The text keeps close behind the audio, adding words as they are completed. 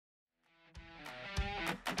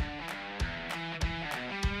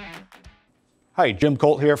Hi, Jim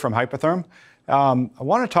Colt here from Hypertherm. I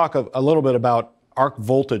want to talk a little bit about arc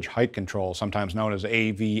voltage height control, sometimes known as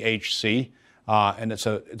AVHC, and it's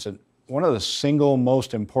one of the single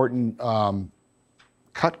most important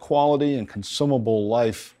cut quality and consumable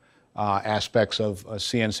life aspects of a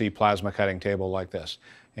CNC plasma cutting table like this.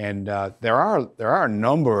 And there are a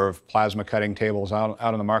number of plasma cutting tables out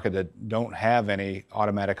on the market that don't have any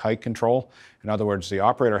automatic height control. In other words, the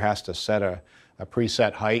operator has to set a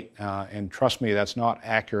preset height, and trust me, that's not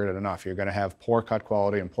accurate enough. You're going to have poor cut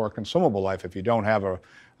quality and poor consumable life if you don't have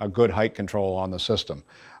a good height control on the system.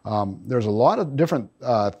 There's a lot of different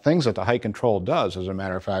things that the height control does, as a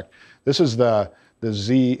matter of fact. This is the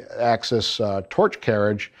Z-axis torch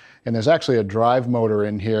carriage, and there's actually a drive motor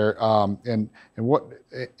in here, and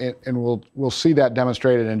we'll see that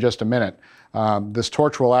demonstrated in just a minute. This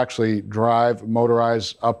torch will actually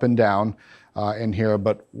motorize up and down in here,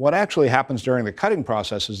 but what actually happens during the cutting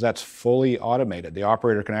process is that's fully automated. The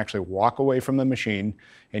operator can actually walk away from the machine,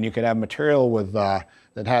 and you can have material with that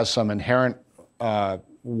has some inherent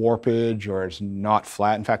warpage, or it's not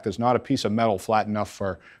flat. In fact, there's not a piece of metal flat enough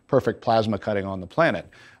for perfect plasma cutting on the planet.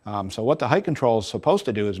 So what the height control is supposed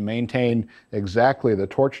to do is maintain exactly the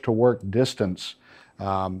torch to work distance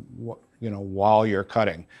while you're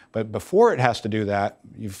cutting. But before it has to do that,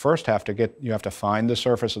 you first have to find the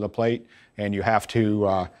surface of the plate, and you have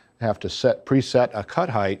to preset a cut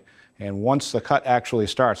height. And once the cut actually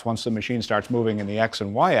starts, once the machine starts moving in the X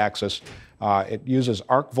and Y axis, it uses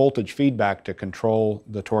arc voltage feedback to control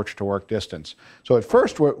the torch to work distance. So at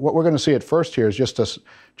first, what we're going to see at first here is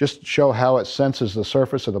just show how it senses the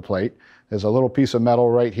surface of the plate. There's a little piece of metal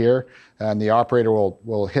right here, and the operator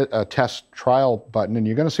will hit a test trial button, and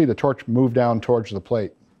you're going to see the torch move down towards the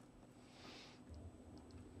plate.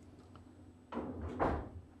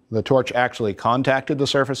 The torch actually contacted the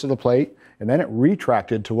surface of the plate, and then it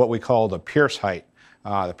retracted to what we call the pierce height.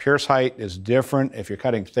 The pierce height is different. If you're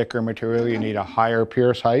cutting thicker material, you need a higher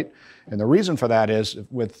pierce height. And the reason for that is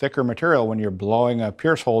with thicker material, when you're blowing a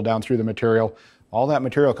pierce hole down through the material, all that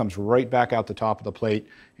material comes right back out the top of the plate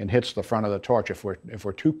and hits the front of the torch. If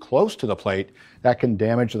we're too close to the plate, that can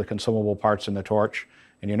damage the consumable parts in the torch,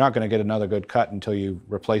 and you're not going to get another good cut until you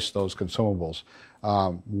replace those consumables.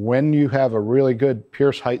 When you have a really good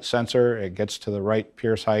pierce height sensor, it gets to the right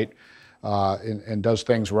pierce height and does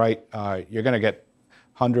things right, you're going to get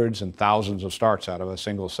hundreds and thousands of starts out of a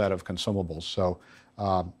single set of consumables. So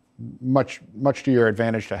much to your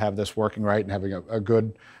advantage to have this working right and having a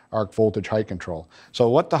good arc voltage height control. So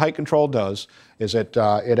what the height control does is it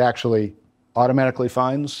actually automatically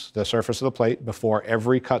finds the surface of the plate before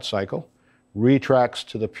every cut cycle, retracts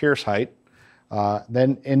to the pierce height,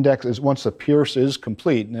 then indexes once the pierce is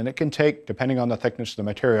complete, and it can take, depending on the thickness of the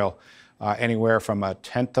material, anywhere from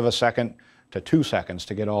 1/10 of a second to 2 seconds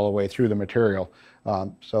to get all the way through the material.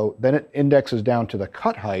 So then it indexes down to the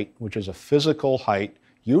cut height, which is a physical height.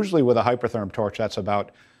 Usually with a Hypertherm torch, that's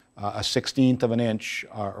about a 1/16 of an inch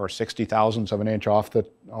or 60 thousandths of an inch off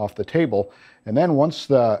the table. And then once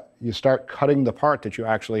you start cutting the part that you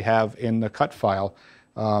actually have in the cut file,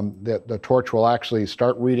 the torch will actually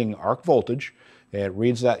start reading arc voltage. It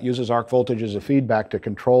uses arc voltage as a feedback to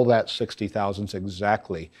control that 60 thousandths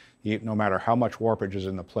exactly, no matter how much warpage is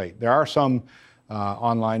in the plate. There are some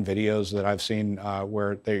online videos that I've seen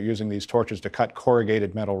where they're using these torches to cut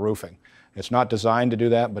corrugated metal roofing. It's not designed to do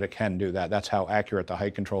that, but it can do that. That's how accurate the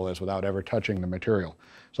height control is without ever touching the material.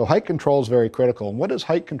 So height control is very critical. And what does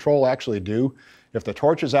height control actually do? If the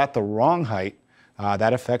torch is at the wrong height,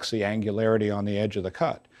 that affects the angularity on the edge of the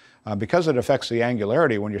cut. Because it affects the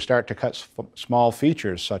angularity, when you start to cut small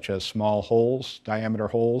features such as small holes, diameter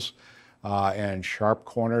holes, and sharp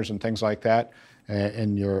corners and things like that,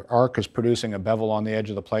 and your arc is producing a bevel on the edge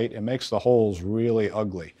of the plate, it makes the holes really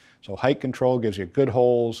ugly. So height control gives you good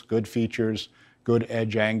holes, good features, good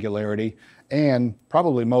edge angularity, and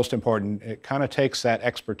probably most important, it kind of takes that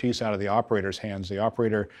expertise out of the operator's hands. The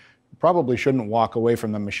operator probably shouldn't walk away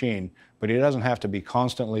from the machine, but he doesn't have to be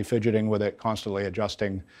constantly fidgeting with it, constantly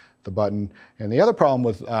adjusting the button. And the other problem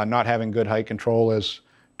with not having good height control is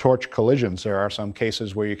torch collisions. There are some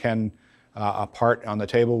cases where a part on the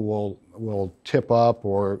table will tip up,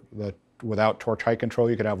 or without torch height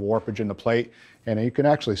control, you could have warpage in the plate, and you can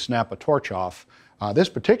actually snap a torch off. This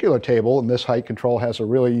particular table and this height control has a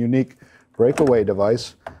really unique breakaway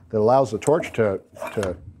device that allows the torch to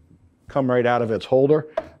come right out of its holder.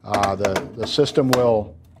 The system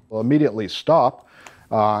will immediately stop,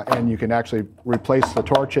 and you can actually replace the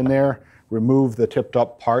torch in there, remove the tipped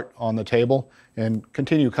up part on the table, and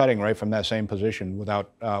continue cutting right from that same position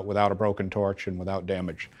without a broken torch and without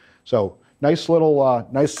damage. So nice little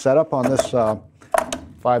nice setup on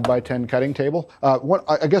 5x10 cutting table.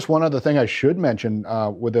 I guess one other thing I should mention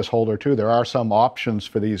with this holder too, there are some options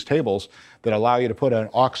for these tables that allow you to put an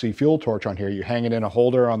oxy fuel torch on here. You hang it in a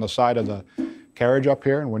holder on the side of the carriage up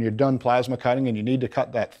here, and when you're done plasma cutting and you need to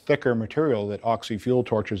cut that thicker material that oxy fuel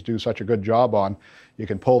torches do such a good job on, you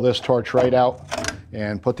can pull this torch right out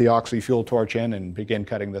and put the oxy fuel torch in and begin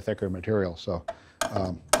cutting the thicker material. So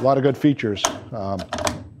a lot of good features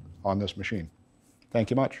on this machine. Thank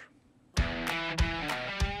you much.